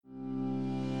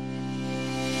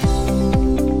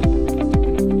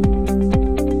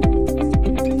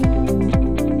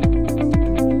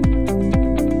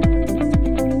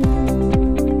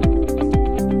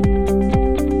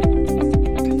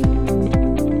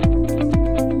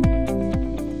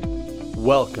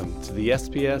Welcome to the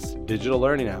SPS Digital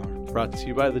Learning Hour, brought to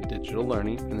you by the Digital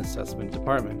Learning and Assessment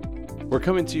Department. We're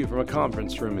coming to you from a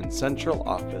conference room in Central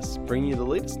Office, bringing you the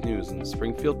latest news in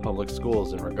Springfield Public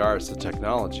Schools in regards to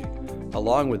technology,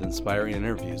 along with inspiring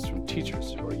interviews from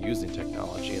teachers who are using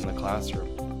technology in the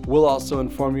classroom. We'll also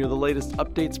inform you of the latest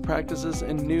updates, practices,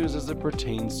 and news as it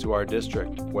pertains to our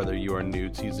district. Whether you are new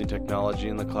to using technology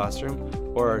in the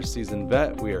classroom or are a seasoned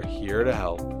vet, we are here to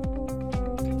help.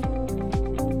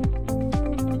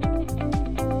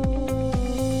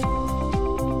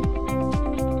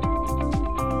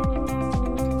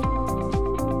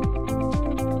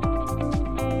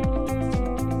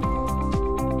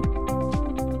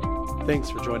 Thanks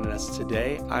for joining us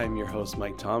today. I'm your host,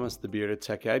 Mike Thomas, the Bearded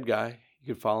Tech Ed Guy.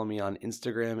 You can follow me on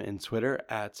Instagram and Twitter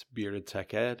at Bearded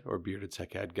Tech Ed or Bearded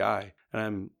Tech Ed Guy. And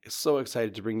I'm so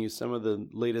excited to bring you some of the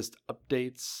latest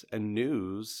updates and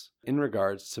news in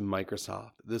regards to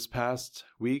Microsoft. This past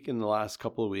week, in the last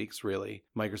couple of weeks, really,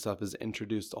 Microsoft has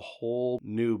introduced a whole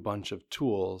new bunch of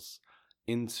tools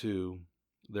into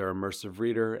their immersive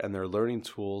reader and their learning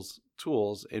tools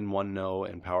in OneNote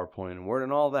and PowerPoint and Word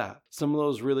and all that. Some of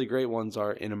those really great ones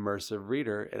are in immersive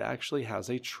reader. It actually has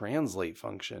a translate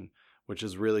function, which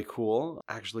is really cool.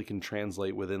 Actually can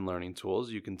translate within learning tools.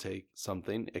 You can take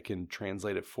something, it can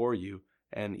translate it for you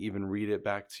and even read it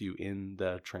back to you in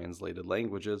the translated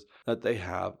languages that they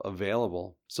have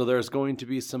available. So there's going to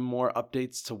be some more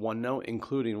updates to OneNote,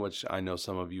 including, which I know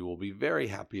some of you will be very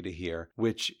happy to hear,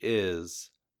 which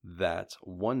is that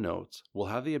OneNote will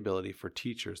have the ability for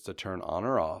teachers to turn on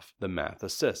or off the math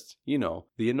assist. You know,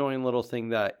 the annoying little thing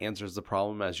that answers the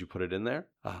problem as you put it in there.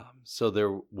 So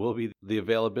there will be the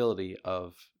availability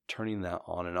of turning that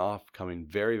on and off coming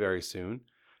very, very soon.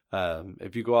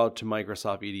 If you go out to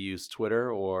Microsoft EDU's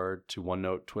Twitter or to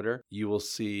OneNote Twitter, you will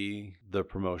see the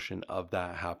promotion of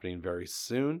that happening very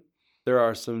soon. There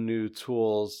are some new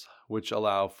tools which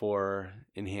allow for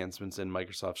enhancements in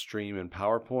Microsoft Stream and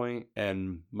PowerPoint,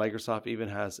 and Microsoft even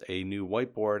has a new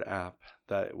whiteboard app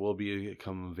that will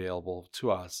become available to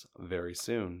us very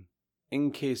soon. In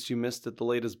case you missed it, the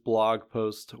latest blog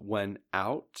post went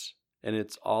out, and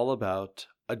it's all about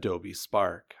Adobe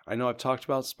Spark. I know I've talked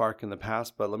about Spark in the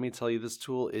past, but let me tell you, this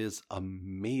tool is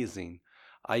amazing.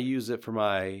 I use it for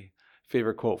my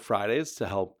favorite quote Fridays to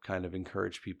help kind of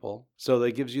encourage people. So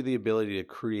that gives you the ability to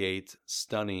create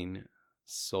stunning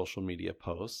social media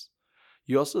posts.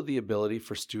 You also have the ability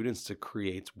for students to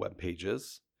create web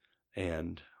pages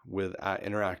and with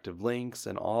interactive links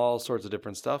and all sorts of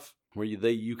different stuff where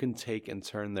you can take and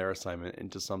turn their assignment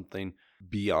into something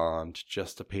beyond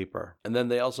just a paper. And then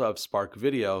they also have Spark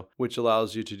Video, which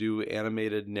allows you to do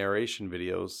animated narration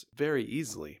videos very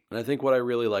easily. And I think what I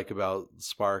really like about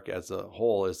Spark as a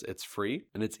whole is it's free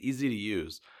and it's easy to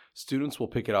use. Students will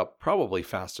pick it up probably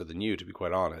faster than you, to be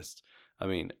quite honest. I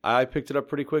mean, I picked it up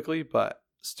pretty quickly, but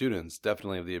students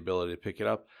definitely have the ability to pick it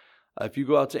up. If you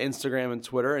go out to Instagram and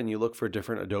Twitter and you look for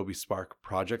different Adobe Spark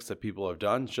projects that people have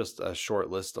done, just a short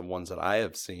list of ones that I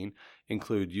have seen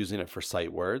include using it for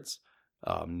sight words,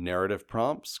 narrative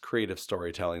prompts, creative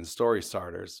storytelling, story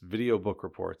starters, video book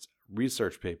reports,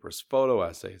 research papers, photo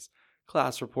essays,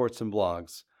 class reports and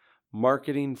blogs,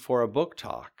 marketing for a book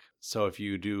talk. So if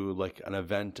you do like an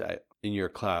event in your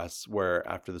class where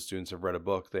after the students have read a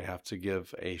book, they have to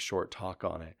give a short talk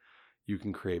on it. You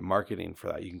can create marketing for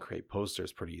that. You can create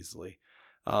posters pretty easily.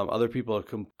 Other people have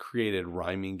created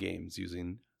rhyming games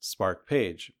using Spark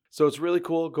Page. So it's really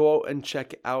cool. Go out and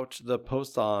check out the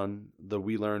post on the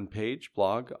We Learn page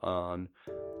blog on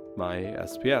my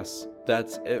SPS.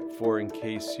 That's it for In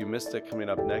Case You Missed It. Coming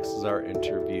up next is our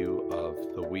interview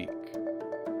of the week.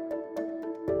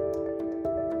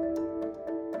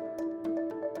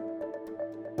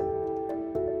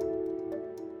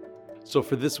 So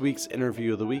for this week's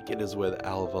interview of the week, it is with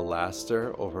Alva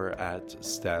Laster over at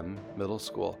STEM Middle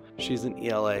School. She's an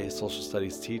ELA social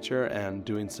studies teacher and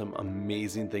doing some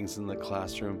amazing things in the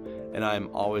classroom. And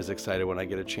I'm always excited when I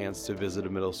get a chance to visit a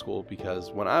middle school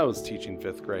because when I was teaching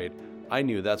 5th grade, I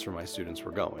knew that's where my students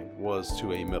were going, was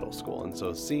to a middle school. And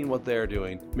so seeing what they're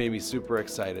doing made me super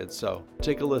excited. So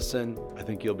take a listen. I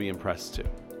think you'll be impressed too.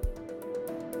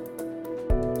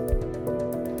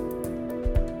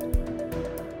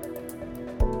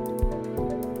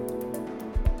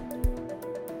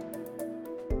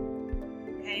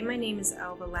 My name is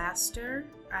Alva Laster.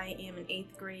 I am an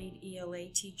 8th grade ELA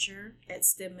teacher at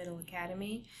STEM Middle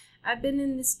Academy. I've been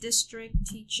in this district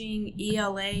teaching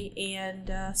ELA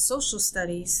and social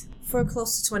studies for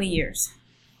close to 20 years.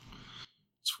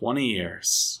 20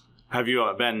 years. Have you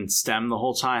been STEM the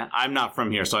whole time? I'm not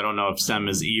from here, so I don't know if STEM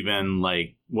is even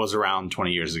was around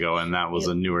 20 years ago and that was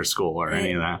a newer school or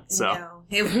any of that. So. No,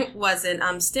 It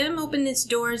wasn't. STEM opened its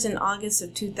doors in August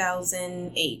of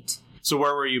 2008. So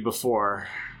where were you before?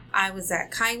 I was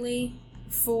at Kylie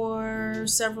for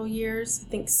several years, I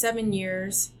think 7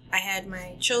 years. I had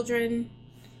my children.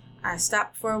 I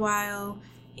stopped for a while,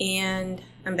 and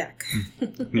I'm back.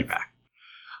 You're back.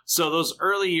 So those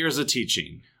early years of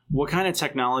teaching, what kind of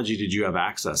technology did you have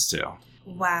access to?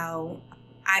 Wow.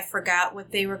 I forgot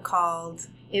what they were called.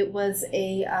 It was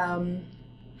a,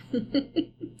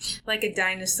 like a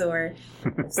dinosaur.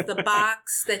 It's the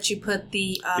box that you put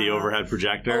the overhead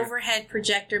projector? Overhead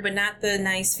projector, but not the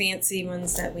nice fancy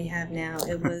ones that we have now.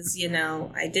 It was,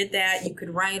 I did that. You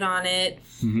could write on it.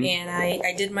 Mm-hmm. And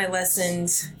I did my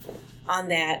lessons on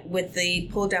that with the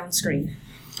pull-down screen.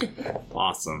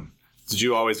 Awesome. Did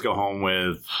you always go home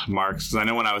with marks? Because I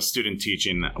know when I was student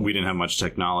teaching, we didn't have much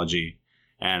technology.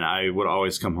 And I would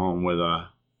always come home with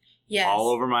yes, all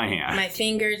over my hand. My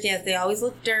fingers, yes, they always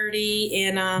look dirty.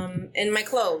 And my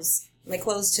clothes. My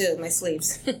clothes, too. My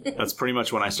sleeves. That's pretty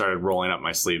much when I started rolling up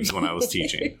my sleeves when I was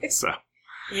teaching. So.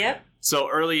 Yep. So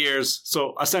early years,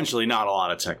 so essentially not a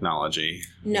lot of technology.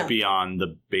 No. Beyond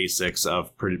the basics of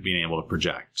being able to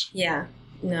project. Yeah.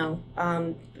 No.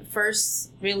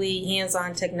 First really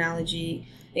hands-on technology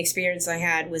experience I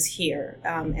had was here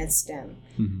at STEM.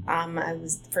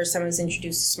 Mm-hmm. First time I was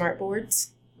introduced to smart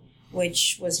boards,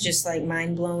 which was just like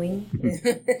mind-blowing.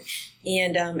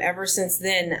 And ever since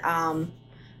then,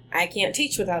 I can't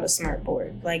teach without a smart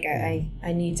board. Like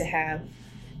I need to have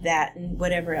that and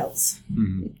whatever else.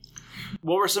 Mm-hmm.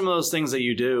 What were some of those things that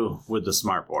you do with the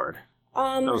smart board?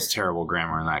 That was terrible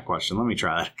grammar in that question. Let me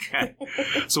try that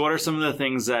again. So what are some of the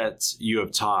things that you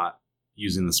have taught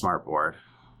using the smart board?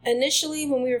 Initially,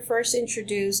 when we were first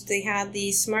introduced, they had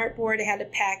the smart board. It had a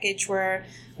package where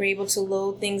we're able to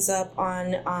load things up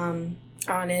on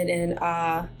it and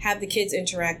have the kids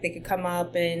interact. They could come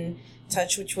up and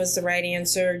touch which was the right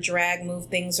answer, drag, move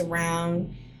things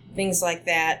around, things like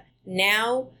that.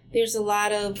 Now, there's a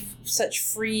lot of such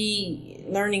free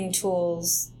learning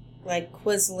tools like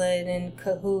Quizlet and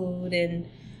Kahoot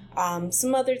and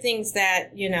some other things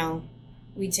that,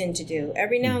 we tend to do.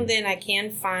 Every now and then I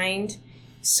can find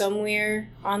somewhere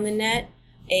on the net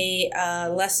a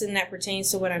lesson that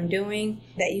pertains to what I'm doing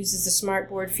that uses the smart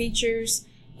board features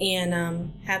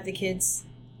and have the kids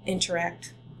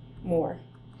interact more.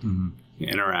 Mm-hmm.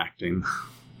 Interacting.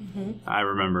 Mm-hmm. I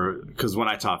remember because when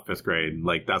I taught 5th grade,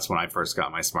 that's when I first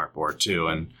got my smart board too,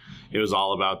 and it was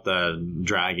all about the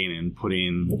dragging and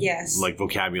putting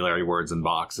vocabulary words in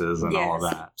boxes and all of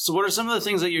that. So what are some of the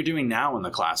things that you're doing now in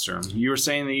the classroom? You were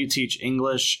saying that you teach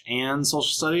English and social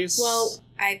studies? Well,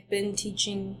 I've been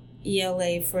teaching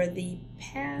ELA for the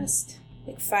past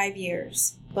 5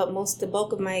 years, but the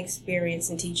bulk of my experience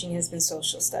in teaching has been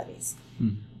social studies.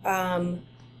 Mm-hmm.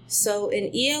 So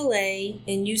in ELA,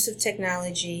 in use of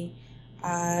technology,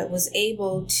 I was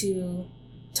able to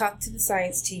talk to the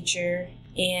science teacher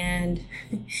and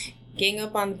gang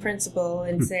up on the principal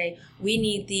and say, we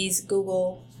need these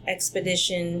Google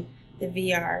Expedition, the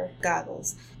VR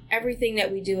goggles. Everything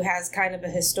that we do has kind of a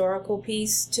historical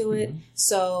piece to it. Mm-hmm.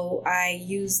 So I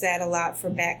use that a lot for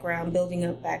building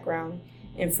up background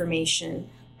information.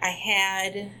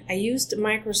 I used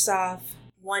Microsoft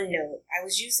OneNote. I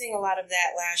was using a lot of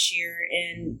that last year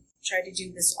and tried to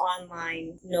do this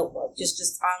online notebook,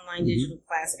 just online digital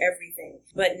class, everything.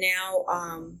 But now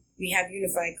we have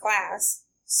unified class,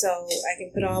 so I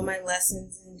can put all my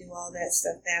lessons and do all that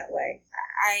stuff that way.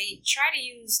 I try to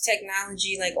use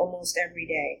technology almost every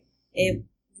day. It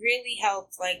really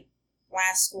helped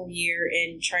last school year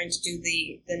in trying to do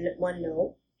the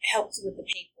OneNote. Helped with the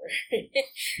paper.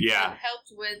 Yeah.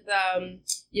 Helped with,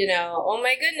 oh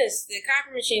my goodness, the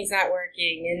copy machine's not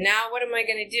working. And now what am I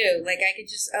going to do? I could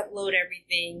just upload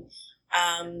everything.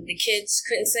 The kids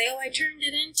couldn't say, I turned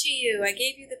it into you. I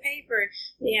gave you the paper.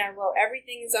 Yeah, well,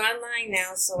 everything is online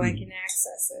now, so I can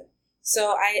access it.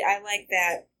 So I like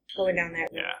that, going down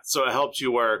that road. Yeah, so it helped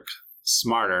you work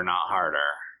smarter, not harder.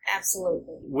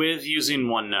 Absolutely. With using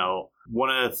OneNote,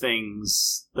 one of the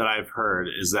things that I've heard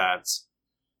is that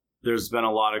there's been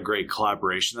a lot of great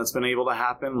collaboration that's been able to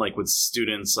happen, with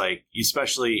students,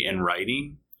 especially in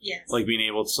writing. Yes. Being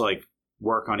able to,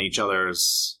 work on each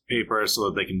other's papers so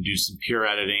that they can do some peer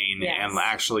editing and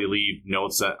actually leave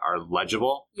notes that are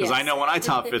legible. Because I know when I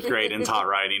taught 5th grade and taught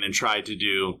writing and tried to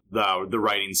do the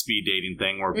writing speed dating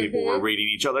thing where people were reading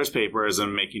each other's papers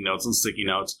and making notes and sticky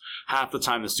notes, half the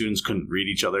time the students couldn't read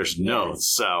each other's notes.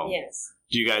 So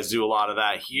do you guys do a lot of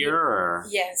that here? Or?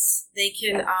 Yes. They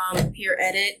can peer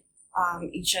edit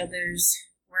each other's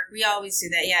work. We always do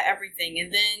that. Yeah, everything.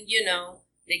 And then,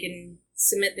 they can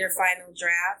submit their final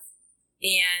draft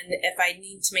And if I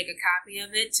need to make a copy of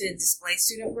it to display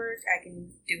student work, I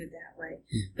can do it that way.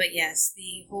 But yes,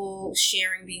 the whole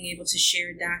sharing, being able to share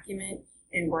a document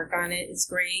and work on it is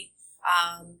great.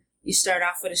 You start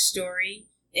off with a story,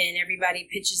 and everybody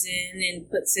pitches in and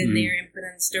puts in their input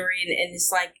on the story, and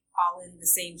it's like all in the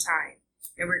same time,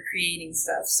 and we're creating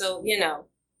stuff. So,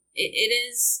 it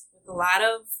is, with a lot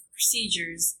of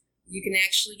procedures, you can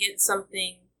actually get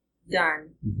something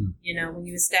done. When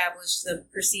you establish the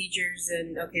procedures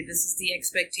and, okay, this is the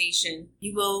expectation,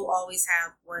 you will always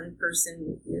have one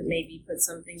person maybe put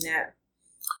something that...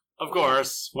 Of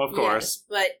course. Yes,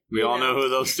 but we all know who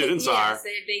those students are.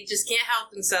 They just can't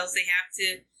help themselves. They have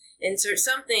to insert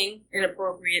something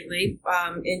inappropriately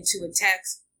into a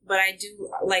text. But I do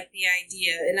like the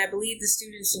idea, and I believe the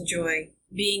students enjoy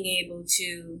being able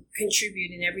to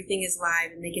contribute, and everything is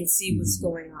live, and they can see what's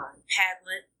going on.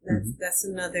 Padlet, that's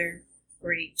another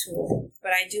great tool.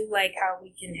 But I do like how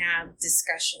we can have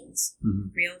discussions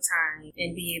real time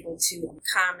and be able to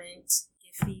comment,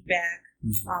 give feedback,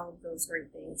 all of those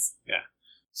great things. Yeah.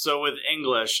 So with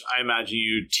English, I imagine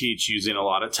you teach using a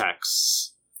lot of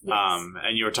texts. Yes.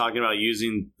 And you were talking about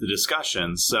using the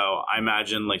discussions. So I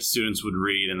imagine like students would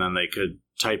read and then they could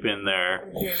type in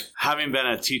there. Having been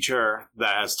a teacher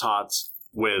that has taught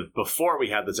with before we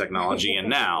had the technology and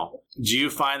now, do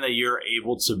you find that you're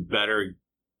able to better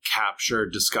capture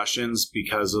discussions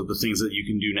because of the things that you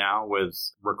can do now with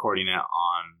recording it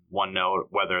on OneNote,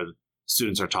 whether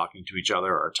students are talking to each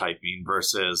other or typing,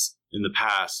 versus in the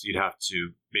past you'd have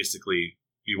to basically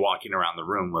be walking around the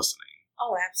room listening?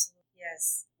 Oh, absolutely.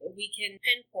 Yes. We can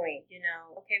pinpoint,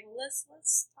 okay, well, let's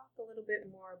talk a little bit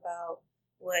more about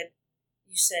what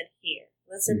you said here.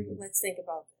 Let's think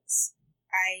about this.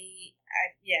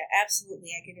 Yeah,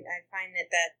 absolutely. I find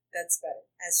that's better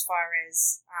as far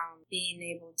as being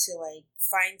able to like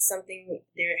find something,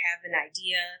 have an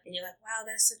idea, and you're like, wow,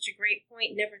 that's such a great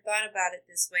point. Never thought about it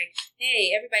this way.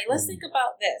 Hey, everybody, let's think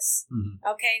about this.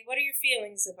 Okay, what are your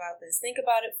feelings about this? Think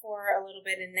about it for a little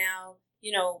bit, and now,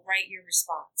 write your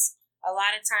response. A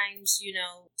lot of times,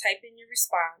 type in your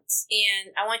response, and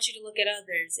I want you to look at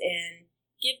others and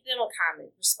give them a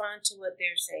comment, respond to what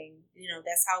they're saying.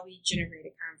 That's how we generate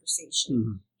a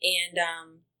conversation. And,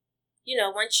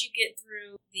 once you get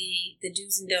through the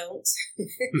do's and don'ts,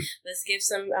 let's give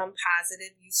some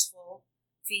positive, useful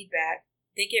feedback.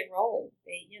 They get rolling.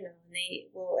 They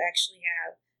will actually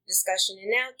have discussion. And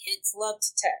now kids love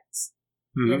to text.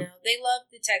 They love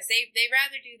the text. They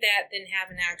rather do that than have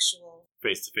an actual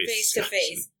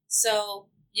face-to-face. So,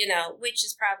 which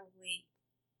is probably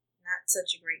not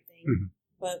such a great thing.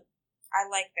 But I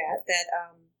like that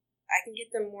I can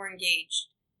get them more engaged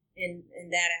in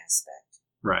that aspect.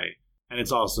 Right. And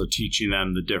it's also teaching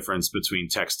them the difference between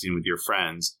texting with your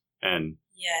friends and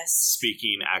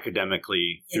speaking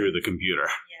academically through the computer.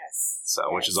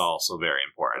 Which is also very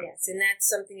important. Yes, and that's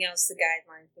something else, the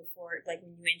guidelines before, like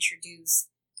when you introduce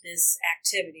this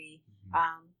activity,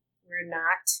 we're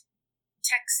not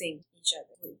texting each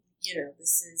other.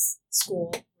 This is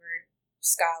school. We're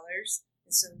scholars.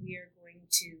 So we are going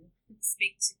to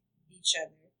speak to each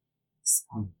other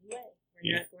scholarly way.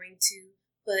 We're not going to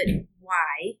put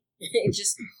Y.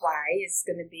 Just Y is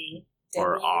going to be W.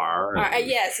 Or R.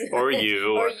 Yes. Or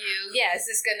U. Or U. Yes,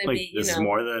 it's going to be, This is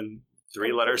more than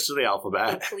 3 letters to the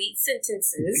alphabet. Complete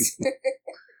sentences.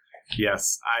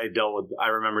 Yes, I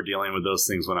remember dealing with those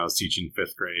things when I was teaching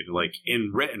 5th grade, like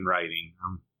in written writing.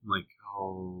 I'm like,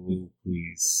 oh,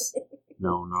 please.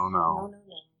 No.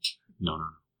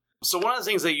 So one of the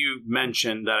things that you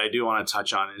mentioned that I do want to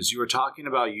touch on is you were talking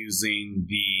about using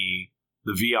the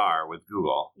VR with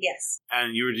Google. Yes.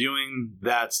 And you were doing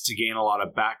that to gain a lot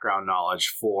of background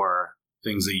knowledge for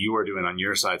things that you were doing on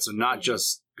your side. So not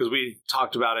just, because we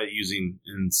talked about it using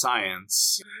in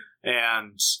science,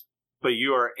 but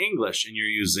you are English and you're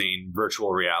using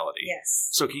virtual reality. Yes.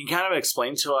 So can you kind of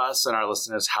explain to us and our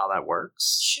listeners how that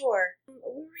works? Sure.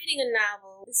 We're reading a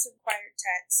novel. It's a required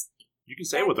text. You can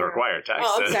say what the required text is.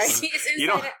 Oh, I'm sorry. It's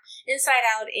inside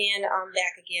out and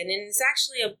back again. And it's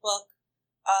actually a book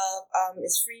of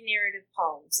it's free narrative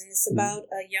poems. And it's about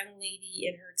a young lady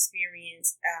and her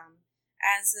experience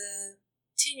as a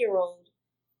 10-year-old,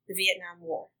 the Vietnam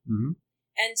War.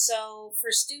 And so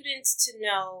for students to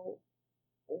know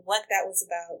what that was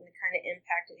about and the kind of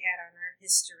impact it had on our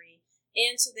history,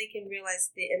 and so they can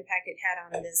realize the impact it had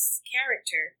on this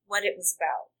character, what it was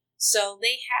about. So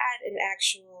they had an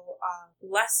actual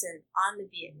lesson on the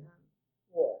Vietnam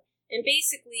War. And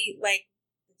basically, like,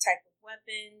 the type of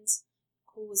weapons,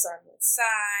 who was on what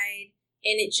side,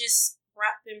 and it just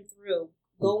brought them through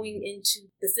going into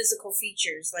the physical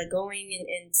features, like going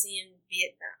and seeing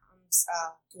Vietnam's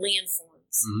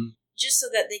landforms just so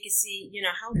that they could see,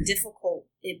 how difficult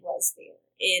it was there.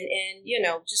 And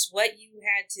just what you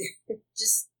had to,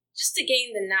 just to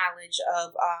gain the knowledge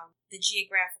of the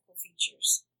geographical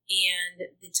features and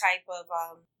the type of,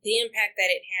 the impact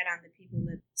that it had on the people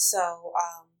living. So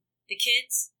the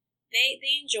kids, they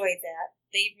enjoyed that.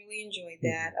 They really enjoyed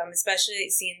that,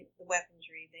 especially seeing the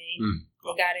weaponry. They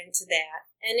got into that.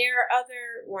 And there are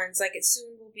other ones, like it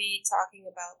soon will be talking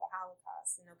about the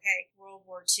Holocaust and, World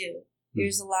War II.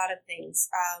 There's a lot of things.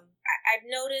 I've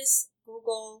noticed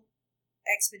Google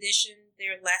Expedition,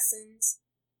 their lessons,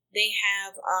 they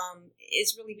have,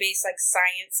 it's really based like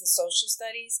science and social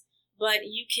studies, but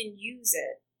you can use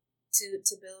it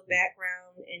to build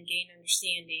background and gain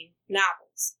understanding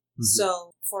novels.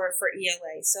 So for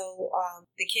ELA, so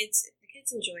the kids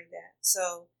enjoy that.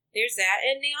 So there's that,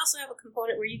 and they also have a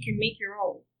component where you can make your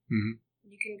own.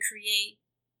 You can create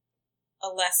a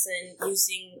lesson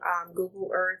using Google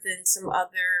Earth and some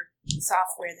other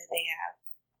software that they have.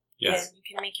 Yes, and you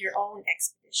can make your own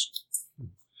expedition.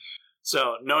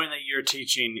 So knowing that you're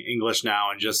teaching English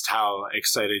now and just how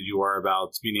excited you are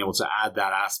about being able to add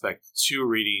that aspect to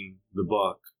reading the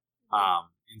book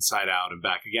inside out and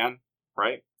back again,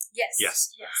 right?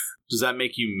 Yes. Does that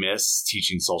make you miss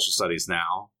teaching social studies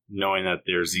now, knowing that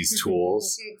there's these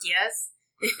tools? Yes.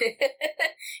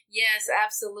 Yes,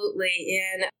 absolutely.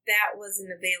 And that wasn't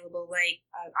available like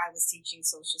I was teaching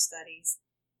social studies.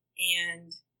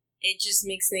 And it just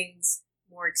makes things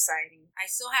more exciting. I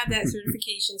still have that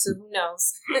certification, so who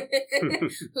knows?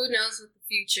 Who knows what the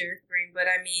future brings? But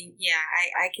I mean, yeah,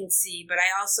 I can see. But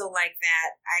I also like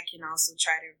that I can also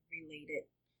try to relate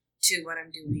it to what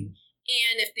I'm doing.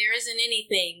 And if there isn't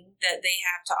anything that they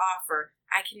have to offer,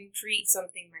 I can create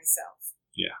something myself.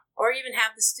 Yeah. Or even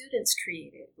have the students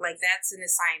create it. Like that's an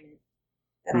assignment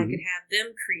that I could have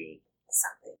them create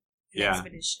something. An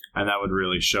expedition. And that would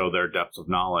really show their depth of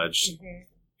knowledge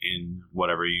in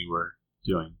whatever you were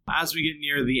doing. As we get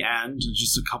near the end,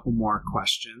 just a couple more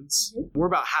questions. We're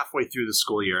about halfway through the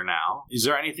school year now. Is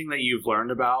there anything that you've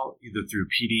learned about either through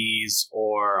PDs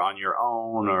or on your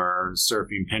own or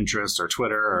surfing Pinterest or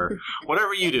Twitter or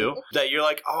whatever you do that you're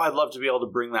like, oh, I'd love to be able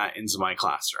to bring that into my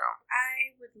classroom?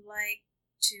 I would like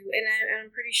to, and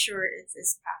I'm pretty sure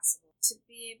it's possible, to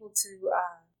be able to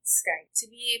Skype, to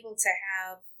be able to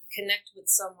connect with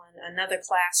someone, another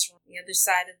classroom, the other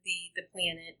side of the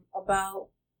planet, about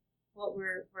what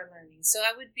we're learning. So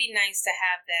it would be nice to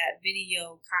have that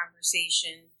video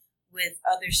conversation with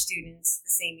other students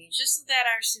the same age, just so that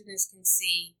our students can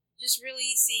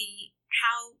really see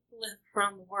how to live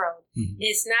around the world.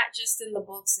 It's not just in the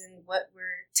books and what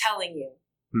we're telling you,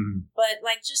 but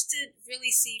like just to really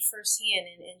see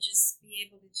firsthand and just be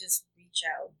able to just reach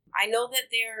out. I know that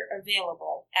they're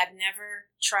available. I've never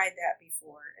tried that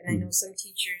before, and I know some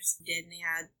teachers did, and they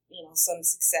had some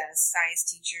success. Science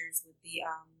teachers with the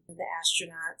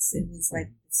astronauts. It was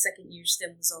like the second year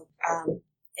STEM was over.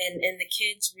 And the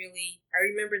kids really, I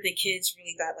remember the kids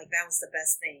really thought like that was the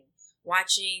best thing.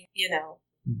 Watching,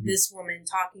 this woman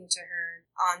talking to her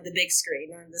on the big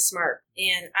screen, on the smart.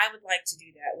 And I would like to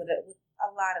do that with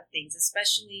a lot of things,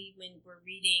 especially when we're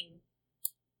reading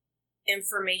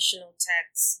informational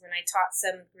texts. When I taught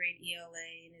 7th grade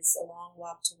ELA, and it's A Long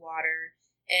Walk to Water,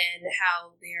 and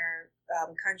how there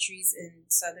are countries in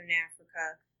Southern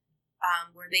Africa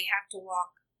where they have to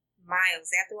walk miles.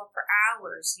 They have to walk for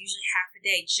hours, usually half a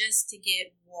day, just to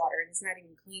get water. And it's not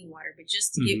even clean water, but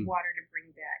just to get water to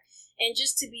bring back. And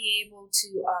just to be able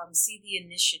to see the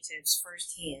initiatives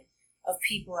firsthand of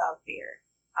people out there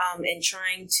and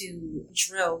trying to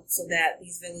drill so that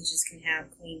these villages can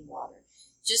have clean water.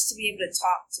 Just to be able to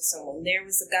talk to someone. There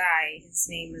was a guy, his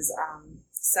name is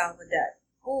Alva,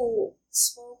 who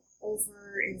spoke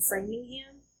over in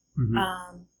Framingham.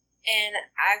 And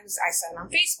I saw it on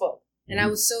Facebook. And I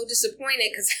was so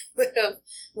disappointed because I would have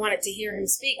wanted to hear him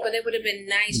speak. But it would have been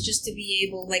nice just to be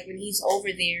able, like when he's over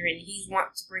there and he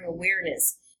wants to bring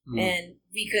awareness, and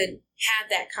we could have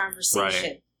that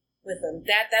conversation with him.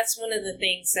 That's one of the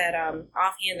things that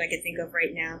offhand I could think of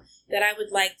right now that I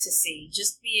would like to see.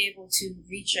 Just be able to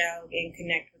reach out and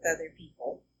connect with other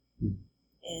people.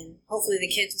 And hopefully the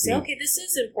kids will say, okay, this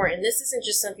is important. This isn't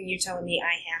just something you're telling me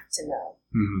I have to know.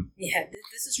 Yeah,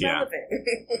 this is relevant.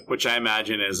 Which I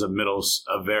imagine is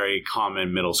a very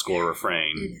common middle school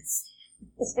refrain. It is.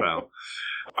 Well,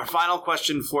 our final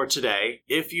question for today.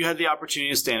 If you had the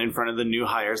opportunity to stand in front of the new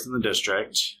hires in the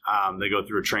district, they go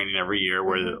through a training every year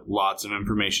where lots of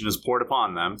information is poured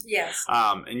upon them. Yes.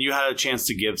 And you had a chance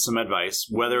to give some advice,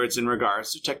 whether it's in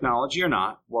regards to technology or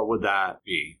not, what would that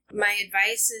be? My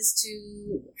advice is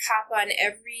to hop on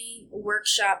every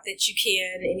workshop that you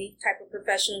can, any type of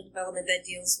professional development that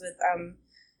deals with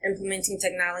implementing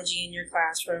technology in your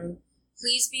classroom.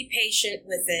 Please be patient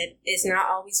with it. It's not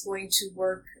always going to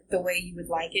work the way you would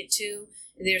like it to.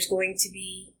 There's going to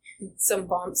be some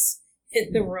bumps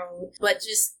in the road, but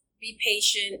just be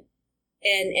patient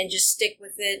and just stick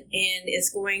with it. And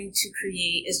it's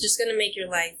just going to make your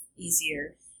life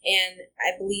easier. And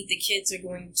I believe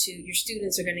your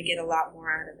students are going to get a lot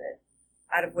more out of it,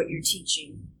 out of what you're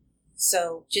teaching.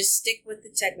 So just stick with the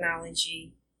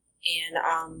technology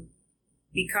and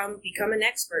become an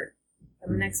expert.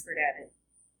 I'm an expert at it.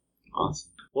 Awesome.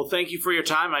 Well, thank you for your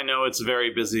time. I know it's a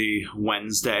very busy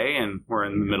Wednesday and we're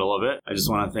in the middle of it. I just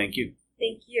want to thank you.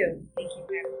 Thank you. Thank you,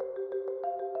 Patty.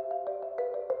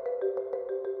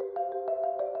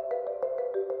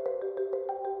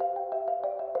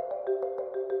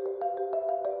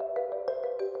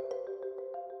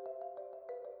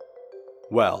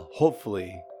 Well,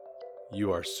 hopefully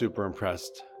you are super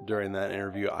impressed during that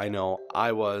interview. I know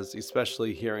I was,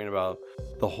 especially hearing about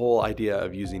the whole idea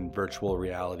of using virtual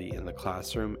reality in the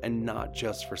classroom, and not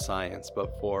just for science,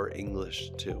 but for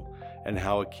English too, and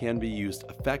how it can be used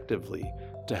effectively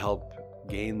to help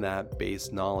gain that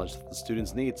base knowledge that the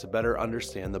students need to better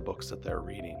understand the books that they're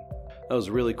reading. That was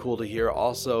really cool to hear.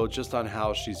 Also, just on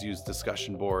how she's used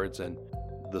discussion boards and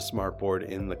the smartboard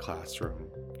in the classroom,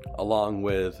 along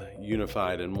with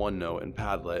Unified and OneNote and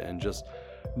Padlet, and just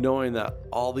knowing that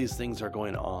all these things are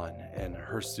going on and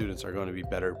her students are going to be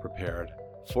better prepared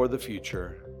for the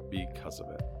future because of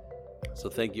it. So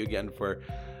thank you again for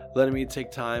letting me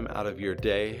take time out of your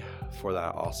day for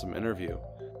that awesome interview.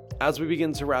 As we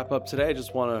begin to wrap up today, I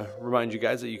just want to remind you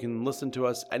guys that you can listen to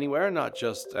us anywhere, not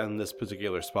just in this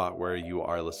particular spot where you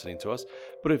are listening to us,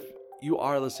 but if you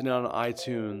are listening on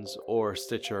iTunes or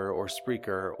Stitcher or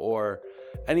Spreaker or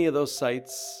any of those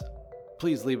sites,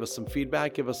 please leave us some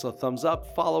feedback, give us a thumbs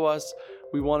up, follow us.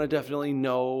 We want to definitely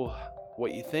know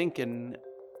what you think, and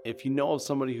if you know of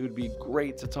somebody who'd be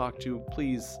great to talk to,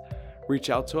 please reach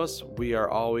out to us. We are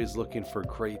always looking for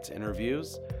great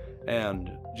interviews,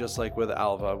 and just like with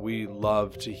Alva, we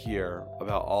love to hear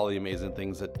about all the amazing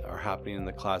things that are happening in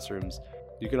the classrooms.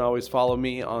 You can always follow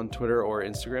me on Twitter or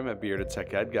Instagram at Bearded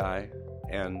Tech Ed Guy,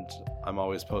 and I'm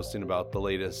always posting about the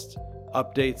latest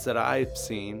updates that I've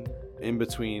seen in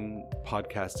between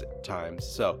podcast times.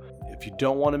 So if you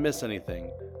don't want to miss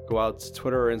anything, go out to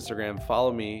Twitter or Instagram,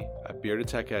 follow me at Bearded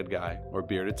Tech Ed Guy or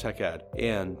Bearded Tech Ed,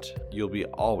 and you'll be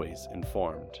always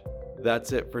informed.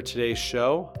 That's it for today's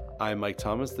show. I'm Mike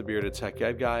Thomas, the Bearded Tech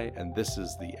Ed Guy, and this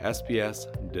is the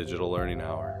SBS Digital Learning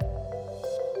Hour.